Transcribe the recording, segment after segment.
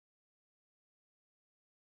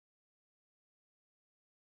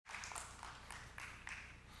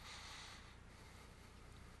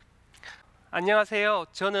안녕하세요.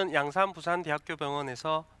 저는 양산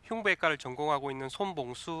부산대학교병원에서 흉부외과를 전공하고 있는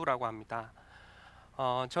손봉수라고 합니다.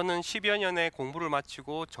 저는 10여 년의 공부를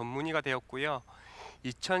마치고 전문의가 되었고요.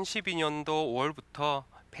 2012년도 5월부터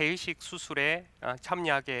폐이식 수술에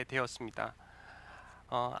참여하게 되었습니다.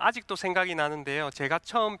 아직도 생각이 나는데요. 제가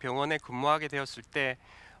처음 병원에 근무하게 되었을 때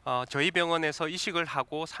저희 병원에서 이식을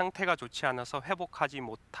하고 상태가 좋지 않아서 회복하지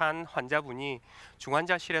못한 환자분이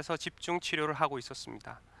중환자실에서 집중 치료를 하고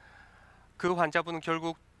있었습니다. 그 환자분은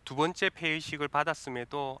결국 두 번째 폐이식을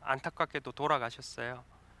받았음에도 안타깝게도 돌아가셨어요.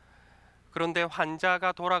 그런데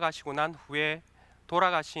환자가 돌아가시고 난 후에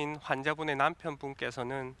돌아가신 환자분의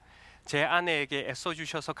남편분께서는 제 아내에게 애써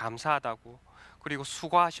주셔서 감사하다고, 그리고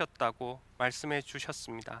수고하셨다고 말씀해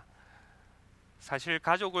주셨습니다. 사실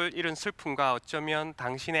가족을 잃은 슬픔과 어쩌면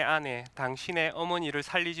당신의 아내, 당신의 어머니를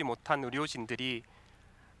살리지 못한 의료진들이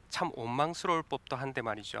참 원망스러울 법도 한데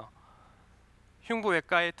말이죠.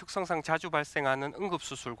 흉부외과의 특성상 자주 발생하는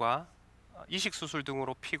응급수술과 이식수술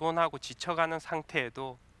등으로 피곤하고 지쳐가는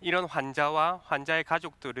상태에도 이런 환자와 환자의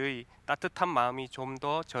가족들의 따뜻한 마음이 좀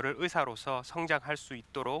더 저를 의사로서 성장할 수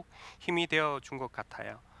있도록 힘이 되어 준 것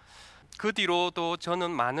같아요. 그 뒤로도 저는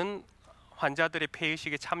많은 환자들의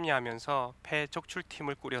폐이식에 참여하면서 폐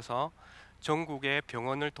적출팀을 꾸려서 전국의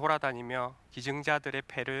병원을 돌아다니며 기증자들의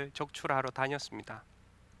폐를 적출하러 다녔습니다.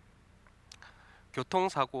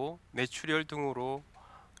 교통사고, 뇌출혈 등으로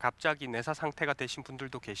갑자기 뇌사 상태가 되신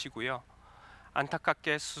분들도 계시고요.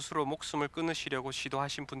 안타깝게 스스로 목숨을 끊으시려고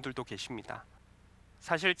시도하신 분들도 계십니다.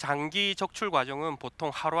 사실 장기 적출 과정은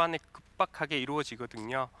보통 하루 안에 급박하게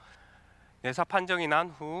이루어지거든요. 뇌사 판정이 난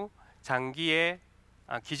후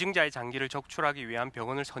기증자의 장기를 적출하기 위한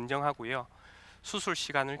병원을 선정하고요. 수술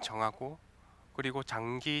시간을 정하고 그리고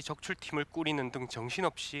장기 적출팀을 꾸리는 등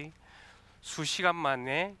정신없이 수시간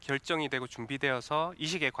만에 결정이 되고 준비되어서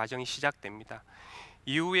이식의 과정이 시작됩니다.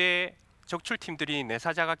 이후에 적출팀들이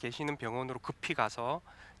내사자가 계시는 병원으로 급히 가서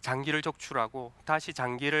장기를 적출하고 다시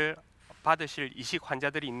장기를 받으실 이식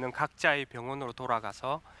환자들이 있는 각자의 병원으로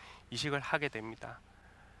돌아가서 이식을 하게 됩니다.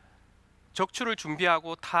 적출을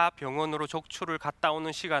준비하고 타 병원으로 적출을 갔다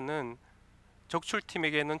오는 시간은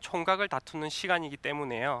적출팀에게는 총각을 다투는 시간이기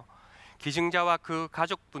때문에요. 기증자와 그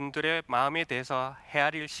가족분들의 마음에 대해서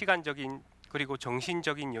헤아릴 시간적인 그리고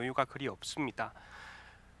정신적인 여유가 그리 없습니다.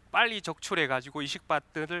 빨리 적출해가지고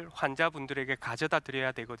이식받을 환자분들에게 가져다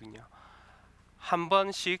드려야 되거든요. 한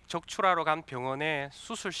번씩 적출하러 간 병원의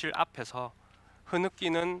수술실 앞에서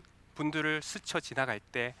흐느끼는 분들을 스쳐 지나갈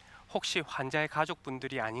때 혹시 환자의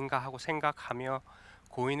가족분들이 아닌가 하고 생각하며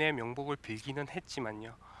고인의 명복을 빌기는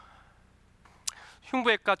했지만요.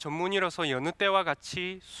 흉부외과 전문의로서 여느 때와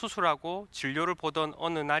같이 수술하고 진료를 보던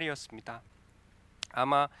어느 날이었습니다.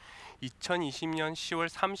 아마 2020년 10월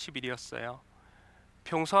 30일이었어요.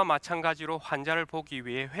 평소와 마찬가지로 환자를 보기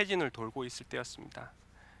위해 회진을 돌고 있을 때였습니다.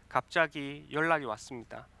 갑자기 연락이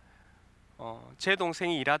왔습니다. 제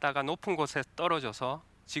동생이 일하다가 높은 곳에 떨어져서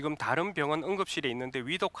지금 다른 병원 응급실에 있는데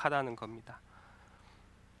위독하다는 겁니다.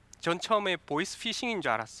 전 처음에 보이스피싱인 줄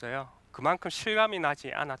알았어요. 그만큼 실감이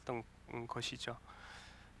나지 않았던 것이죠.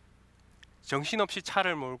 정신없이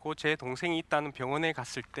차를 몰고 제 동생이 있다는 병원에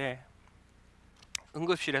갔을 때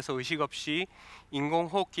응급실에서 의식 없이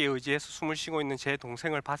인공호흡기에 의지해서 숨을 쉬고 있는 제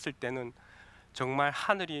동생을 봤을 때는 정말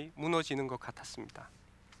하늘이 무너지는 것 같았습니다.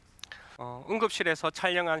 응급실에서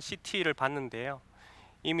촬영한 CT를 봤는데요.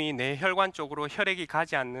 이미 뇌혈관 쪽으로 혈액이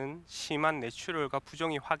가지 않는 심한 뇌출혈과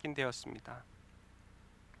부종이 확인되었습니다.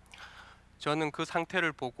 저는 그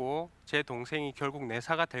상태를 보고 제 동생이 결국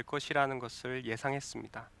뇌사가 될 것이라는 것을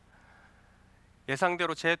예상했습니다.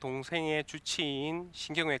 예상대로 제 동생의 주치의인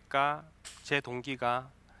신경외과 제 동기가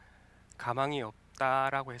가망이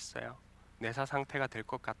없다라고 했어요. 뇌사 상태가 될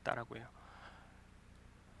것 같다라고요.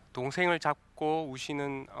 동생을 잡고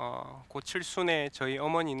우시는 고칠순의 저희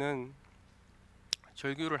어머니는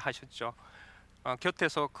절규를 하셨죠.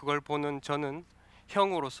 곁에서 그걸 보는 저는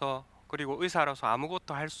형으로서 그리고 의사로서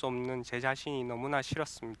아무것도 할 수 없는 제 자신이 너무나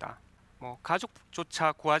싫었습니다.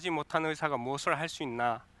 가족조차 구하지 못한 의사가 무엇을 할 수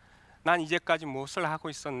있나, 난 이제까지 무엇을 하고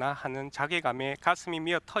있었나 하는 자괴감에 가슴이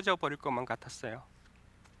미어 터져버릴 것만 같았어요.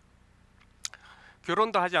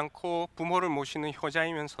 결혼도 하지 않고 부모를 모시는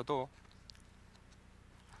효자이면서도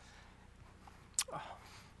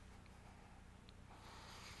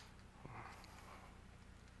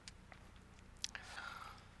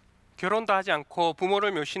결혼도 하지 않고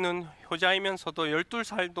부모를 모시는 효자이면서도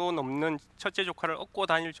 12살도 넘는 첫째 조카를 업고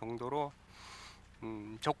다닐 정도로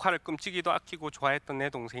조카를 끔찍이도 아끼고 좋아했던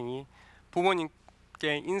내 동생이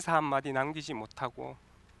부모님께 인사 한마디 남기지 못하고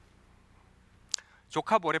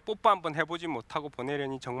조카 볼에 뽀뽀 한번 해보지 못하고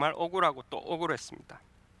보내려니 정말 억울하고 또 억울했습니다.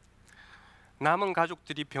 남은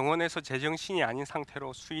가족들이 병원에서 제정신이 아닌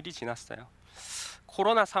상태로 수일이 지났어요.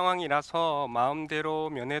 코로나 상황이라서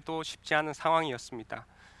마음대로 면회도 쉽지 않은 상황이었습니다.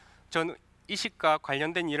 저는 이식과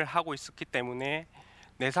관련된 일을 하고 있었기 때문에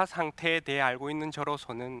내사 상태에 대해 알고 있는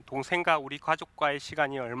저로서는 동생과 우리 가족과의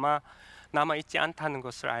시간이 얼마 남아 있지 않다는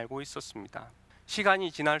것을 알고 있었습니다.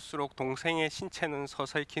 시간이 지날수록 동생의 신체는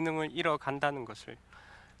서서히 기능을 잃어간다는 것을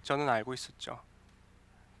저는 알고 있었죠.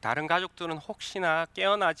 다른 가족들은 혹시나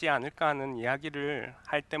깨어나지 않을까 하는 이야기를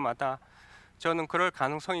할 때마다 저는 그럴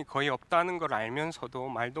가능성이 거의 없다는 걸 알면서도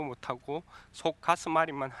말도 못하고 속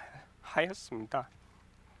가슴앓이만 하였습니다.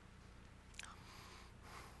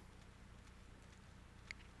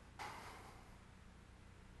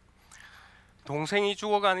 동생이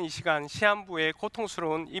죽어가는 이 시간, 시한부에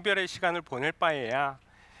고통스러운 이별의 시간을 보낼 바에야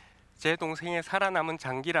제 동생의 살아남은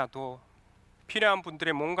장기라도 필요한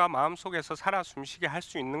분들의 몸과 마음 속에서 살아 숨쉬게 할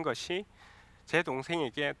수 있는 것이 제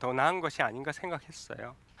동생에게 더 나은 것이 아닌가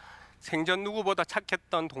생각했어요. 생전 누구보다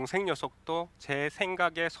착했던 동생 녀석도 제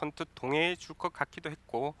생각에 선뜻 동의해 줄 것 같기도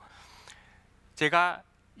했고, 제가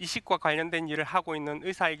이식과 관련된 일을 하고 있는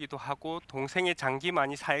의사이기도 하고 동생의 장기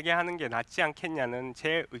많이 살게 하는 게 낫지 않겠냐는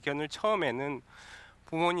제 의견을 처음에는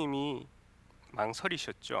부모님이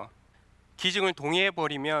망설이셨죠. 기증을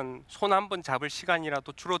동의해버리면 손 한 번 잡을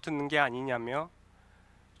시간이라도 줄어드는 게 아니냐며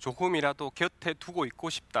조금이라도 곁에 두고 있고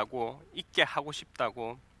싶다고, 있게 하고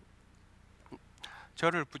싶다고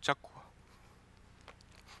저를 붙잡고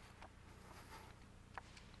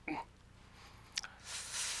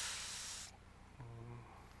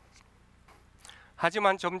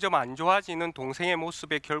하지만 점점 안 좋아지는 동생의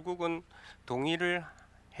모습에 결국은 동의를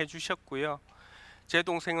해주셨고요. 제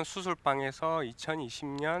동생은 수술방에서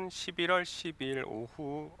 2020년 11월 10일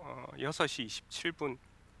오후 6시 27분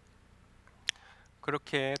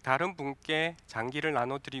그렇게 다른 분께 장기를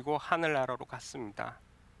나눠드리고 하늘나라로 갔습니다.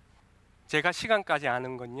 제가 시간까지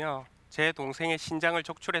아는 건요, 제 동생의 신장을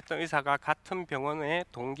적출했던 의사가 같은 병원의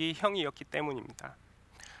동기 형이었기 때문입니다.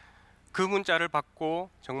 그 문자를 받고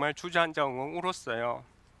정말 주저앉아 엉엉 울었어요.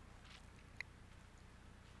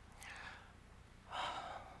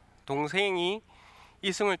 동생이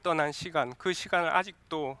이승을 떠난 시간, 그 시간을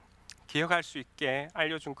아직도 기억할 수 있게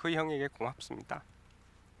알려준 그 형에게 고맙습니다.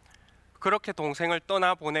 그렇게 동생을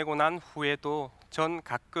떠나보내고 난 후에도 전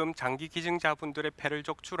가끔 장기 기증자분들의 폐를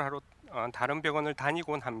적출하러 다른 병원을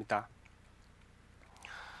다니곤 합니다.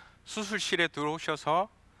 수술실에 들어오셔서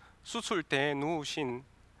수술대에 누우신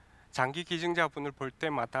장기 기증자분을 볼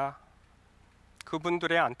때마다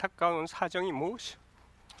그분들의 안타까운 사정이 무엇이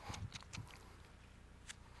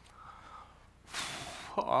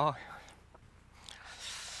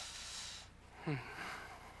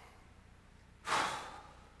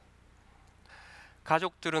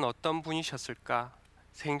가족들은 어떤 분이셨을까?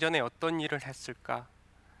 생전에 어떤 일을 했을까?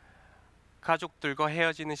 가족들과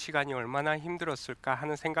헤어지는 시간이 얼마나 힘들었을까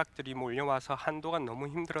하는 생각들이 몰려와서 한동안 너무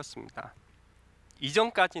힘들었습니다.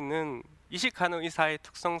 이전까지는 이식하는 의사의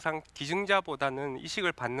특성상 기증자보다는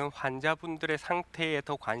이식을 받는 환자분들의 상태에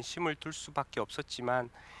더 관심을 둘 수밖에 없었지만,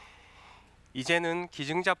 이제는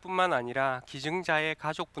기증자뿐만 아니라 기증자의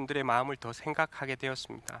가족분들의 마음을 더 생각하게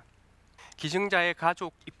되었습니다. 기증자의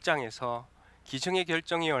가족 입장에서 기증의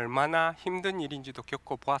결정이 얼마나 힘든 일인지도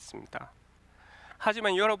겪어보았습니다.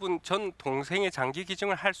 하지만 여러분, 전 동생의 장기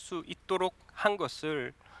기증을 할 수 있도록 한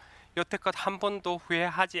것을 여태껏 한 번도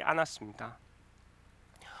후회하지 않았습니다.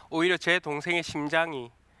 오히려 제 동생의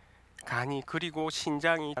심장이, 간이, 그리고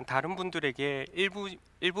신장이 다른 분들에게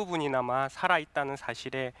일부분이나마 살아있다는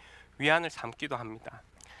사실에 위안을 삼기도 합니다.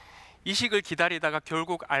 이식을 기다리다가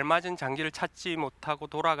결국 알맞은 장기를 찾지 못하고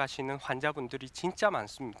돌아가시는 환자분들이 진짜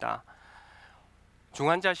많습니다.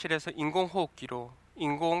 중환자실에서 인공호흡기로,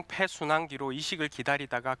 인공폐순환기로 이식을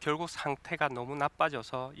기다리다가 결국 상태가 너무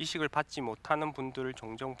나빠져서 이식을 받지 못하는 분들을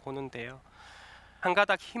종종 보는데요. 한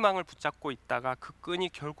가닥 희망을 붙잡고 있다가 그 끈이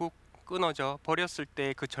결국 끊어져 버렸을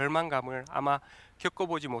때의 그 절망감을 아마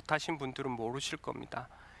겪어보지 못하신 분들은 모르실 겁니다.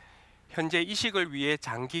 현재 이식을 위해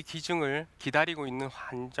장기 기증을 기다리고 있는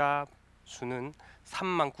환자 수는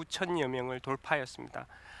 3만 9천여 명을 돌파하였습니다.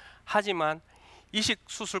 하지만 이식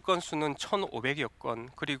수술 건수는 1,500여 건,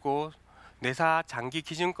 그리고 뇌사 장기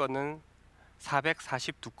기증 건은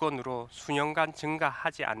 442건으로 수년간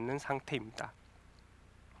증가하지 않는 상태입니다.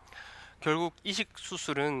 결국 이식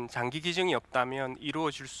수술은 장기 기증이 없다면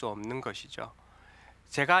이루어질 수 없는 것이죠.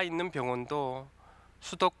 제가 있는 병원도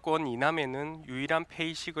수도권 이남에는 유일한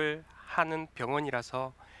폐이식을 하는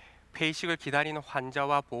병원이라서 폐이식을 기다리는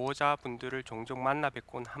환자와 보호자분들을 종종 만나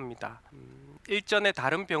뵙곤 합니다. 일전에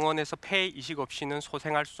다른 병원에서 폐이식 없이는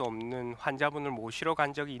소생할 수 없는 환자분을 모시러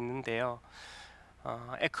간 적이 있는데요.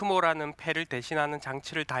 에크모라는 폐를 대신하는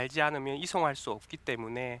장치를 달지 않으면 이송할 수 없기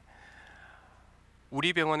때문에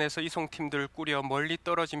우리 병원에서 이송팀들을 꾸려 멀리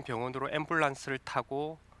떨어진 병원으로 앰뷸런스를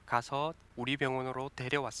타고 가서 우리 병원으로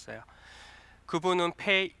데려왔어요. 그분은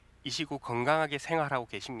폐이식 후 건강하게 생활하고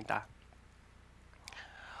계십니다.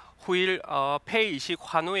 후일 폐이식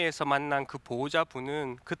환우회에서 만난 그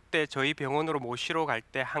보호자분은 그때 저희 병원으로 모시러 갈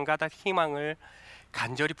때 한 가닥 희망을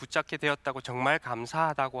간절히 붙잡게 되었다고 정말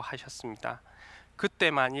감사하다고 하셨습니다.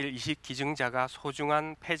 그때 만일 이식 기증자가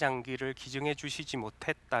소중한 폐장기를 기증해 주시지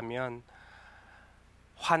못했다면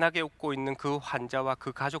환하게 웃고 있는 그 환자와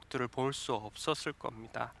그 가족들을 볼 수 없었을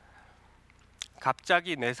겁니다.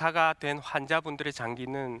 갑자기 뇌사가 된 환자분들의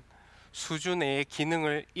장기는 수주 내에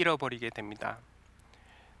기능을 잃어버리게 됩니다.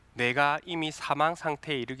 뇌가 이미 사망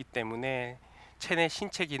상태에 이르기 때문에 체내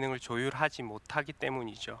신체 기능을 조율하지 못하기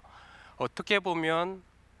때문이죠. 어떻게 보면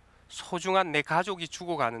소중한 내 가족이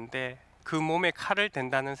죽어가는데 그 몸에 칼을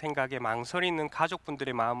댄다는 생각에 망설이는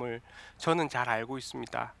가족분들의 마음을 저는 잘 알고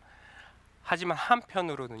있습니다. 하지만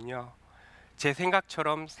한편으로는요, 제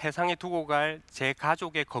생각처럼 세상에 두고 갈 제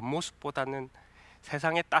가족의 겉모습보다는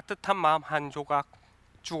세상에 따뜻한 마음 한 조각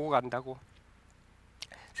주고 간다고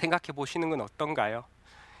생각해 보시는 건 어떤가요?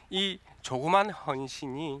 이 조그만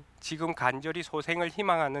헌신이 지금 간절히 소생을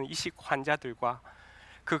희망하는 이식 환자들과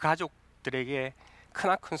그 가족들에게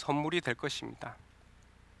크나큰 선물이 될 것입니다.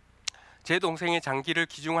 제 동생의 장기를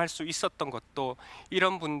기증할 수 있었던 것도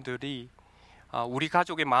이런 분들이 우리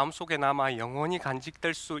가족의 마음속에 남아 영원히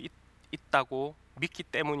간직될 수 있다고 믿기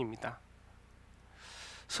때문입니다.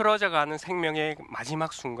 쓰러져가는 생명의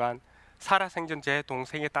마지막 순간 살아생전 제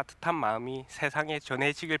동생의 따뜻한 마음이 세상에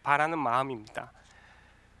전해지길 바라는 마음입니다.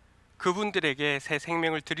 그분들에게 새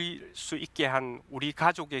생명을 드릴 수 있게 한 우리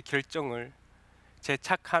가족의 결정을 제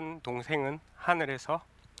착한 동생은 하늘에서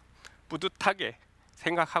뿌듯하게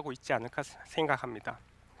생각하고 있지 않을까 생각합니다.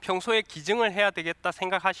 평소에 기증을 해야 되겠다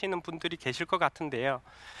생각하시는 분들이 계실 것 같은데요.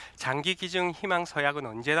 장기 기증 희망 서약은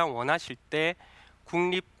언제나 원하실 때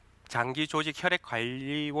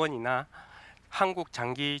국립장기조직혈액관리원이나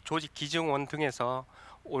한국장기조직기증원 등에서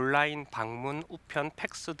온라인 방문, 우편,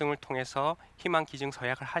 팩스 등을 통해서 희망 기증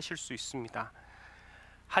서약을 하실 수 있습니다.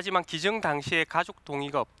 하지만 기증 당시에 가족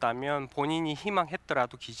동의가 없다면 본인이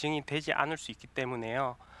희망했더라도 기증이 되지 않을 수 있기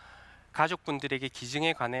때문에요. 가족분들에게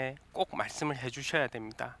기증에 관해 꼭 말씀을 해주셔야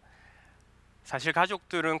됩니다. 사실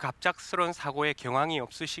가족들은 갑작스러운 사고에 경황이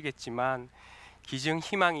없으시겠지만 기증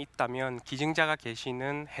희망이 있다면 기증자가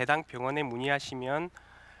계시는 해당 병원에 문의하시면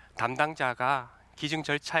담당자가 기증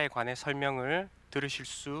절차에 관해 설명을 들으실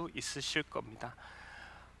수 있으실 겁니다.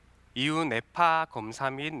 이후 뇌파 검사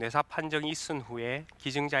및 뇌사 판정이 있은 후에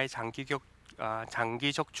기증자의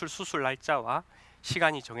장기 적출 수술 날짜와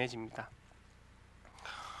시간이 정해집니다.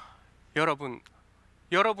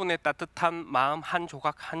 여러분의 따뜻한 마음 한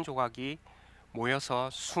조각 한 조각이 모여서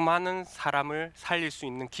수많은 사람을 살릴 수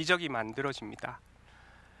있는 기적이 만들어집니다.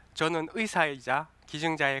 저는 의사이자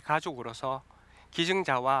기증자의 가족으로서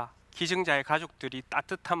기증자와 기증자의 가족들이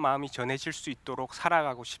따뜻한 마음이 전해질 수 있도록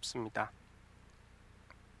살아가고 싶습니다.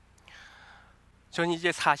 전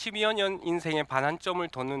이제 40여 년 인생의 반환점을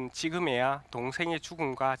도는 지금에야 동생의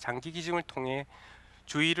죽음과 장기 기증을 통해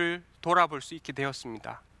주위를 돌아볼 수 있게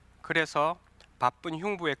되었습니다. 그래서 바쁜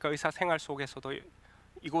흉부외과 의사 생활 속에서도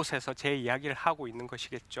이곳에서 제 이야기를 하고 있는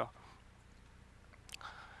것이겠죠.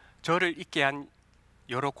 저를 있게 한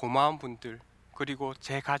여러 고마운 분들, 그리고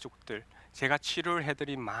제 가족들, 제가 치료를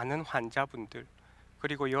해드린 많은 환자분들,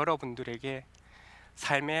 그리고 여러분들에게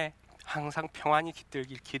삶에 항상 평안이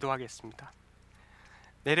깃들길 기도하겠습니다.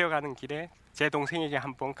 내려가는 길에 제 동생에게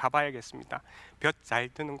한번 가봐야겠습니다. 볕 잘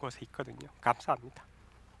드는 곳에 있거든요. 감사합니다.